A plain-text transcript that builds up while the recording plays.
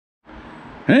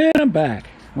And I'm back.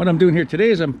 What I'm doing here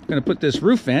today is I'm going to put this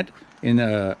roof vent in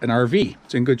an RV.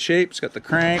 It's in good shape. It's got the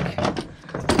crank.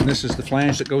 And this is the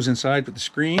flange that goes inside with the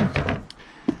screen.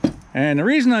 And the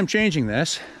reason I'm changing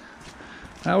this,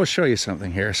 I will show you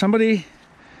something here. Somebody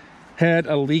had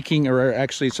a leaking, or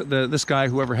actually this guy,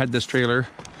 whoever had this trailer,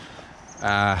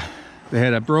 they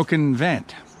had a broken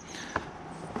vent.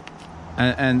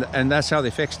 And that's how they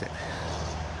fixed it.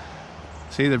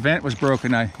 See, the vent was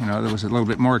broken. There was a little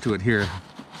bit more to it here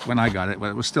when I got it, but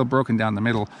it was still broken down the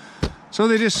middle. So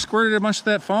they just squirted a bunch of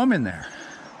that foam in there.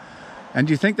 And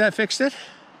do you think that fixed it?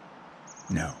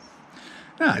 No.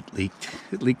 No, it leaked.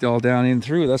 It leaked all down in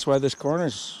through. That's why this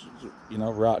corner's,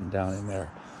 rotten down in there.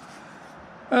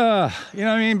 You know what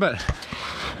I mean? But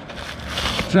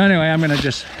so anyway, I'm gonna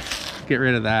just get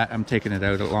rid of that. I'm taking it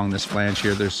out along this flange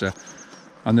here. There's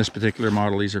on this particular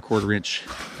model, these are 1/4 inch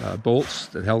bolts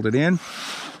that held it in,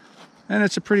 and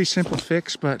it's a pretty simple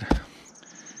fix. But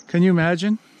can you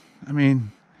imagine? I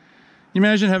mean, you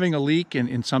imagine having a leak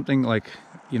in something like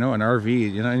an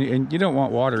RV, and you don't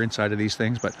want water inside of these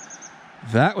things, but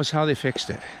that was how they fixed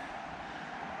it.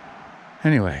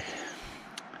 Anyway,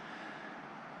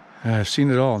 I've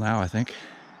seen it all now, I think.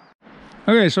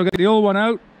 Okay, so I got the old one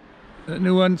out, the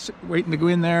new one's waiting to go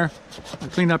in there. I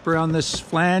clean up around this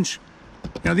flange.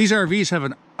 These RVs have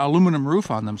an aluminum roof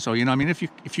on them, so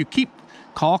if you keep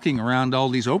caulking around all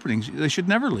these openings, they should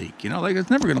never leak. Like it's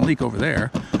never going to leak over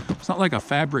there. It's not like a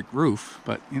fabric roof,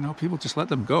 but people just let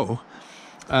them go.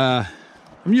 I'm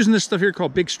using this stuff here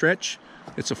called Big Stretch.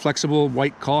 It's a flexible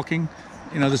white caulking.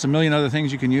 There's a million other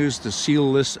things you can use to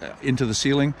seal this into the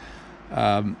ceiling.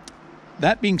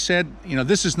 That being said,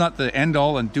 this is not the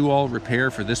end-all and do-all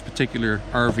repair for this particular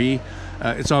RV.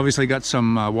 It's obviously got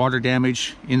some water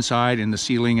damage inside in the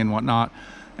ceiling and whatnot,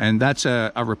 and that's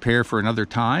a repair for another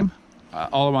time.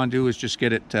 All I want to do is just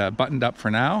get it buttoned up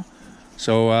for now.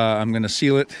 So I'm going to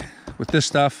seal it with this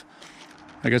stuff.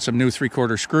 I got some new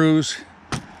 3/4 screws,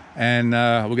 and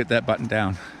we'll get that buttoned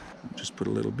down. Just put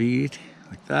a little bead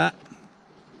like that.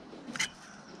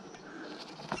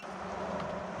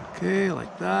 Okay,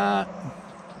 like that.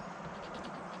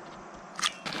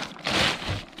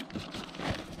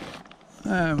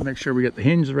 Make sure we get the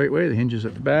hinge the right way. The hinge is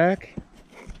at the back.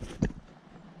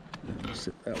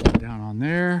 Sit that one down on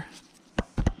there.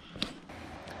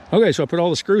 Okay, so I put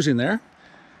all the screws in there,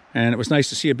 and it was nice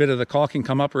to see a bit of the caulking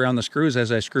come up around the screws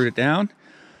as I screwed it down.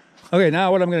 Okay,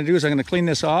 now what I'm going to do is I'm going to clean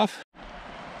this off.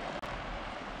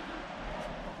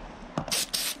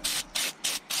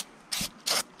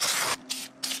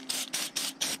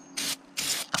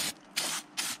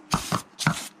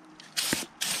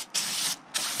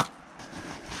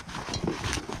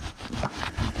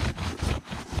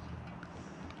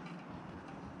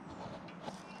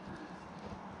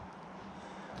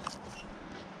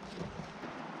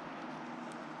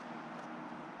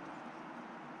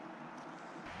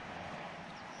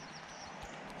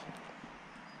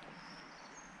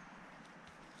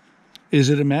 Is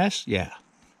it a mess? Yeah,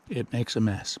 it makes a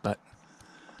mess, but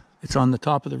it's on the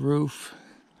top of the roof,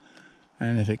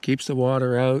 and if it keeps the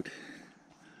water out,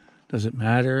 does it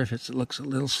matter if it looks a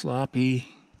little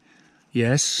sloppy?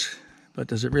 Yes, but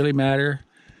does it really matter?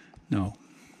 No.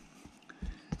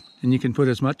 And you can put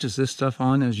as much of this stuff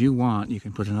on as you want. You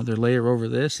can put another layer over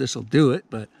this. This will do it,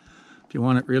 but if you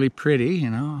want it really pretty,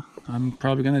 I'm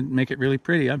probably going to make it really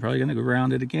pretty. I'm probably going to go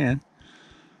around it again,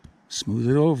 smooth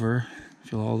it over,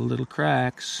 fill all the little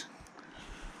cracks.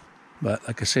 But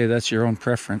like I say, that's your own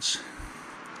preference.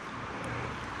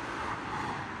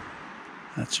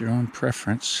 That's your own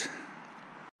preference.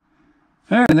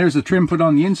 And there's the trim put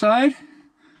on the inside,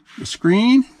 the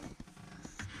screen,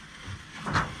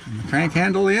 and the crank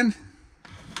handle in.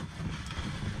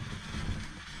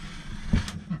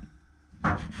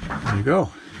 There you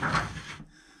go.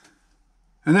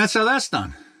 And that's how that's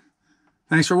done.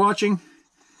 Thanks for watching.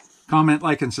 Comment,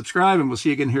 like, and subscribe, and we'll see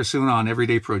you again here soon on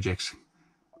Everyday Projects.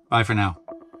 Bye for now.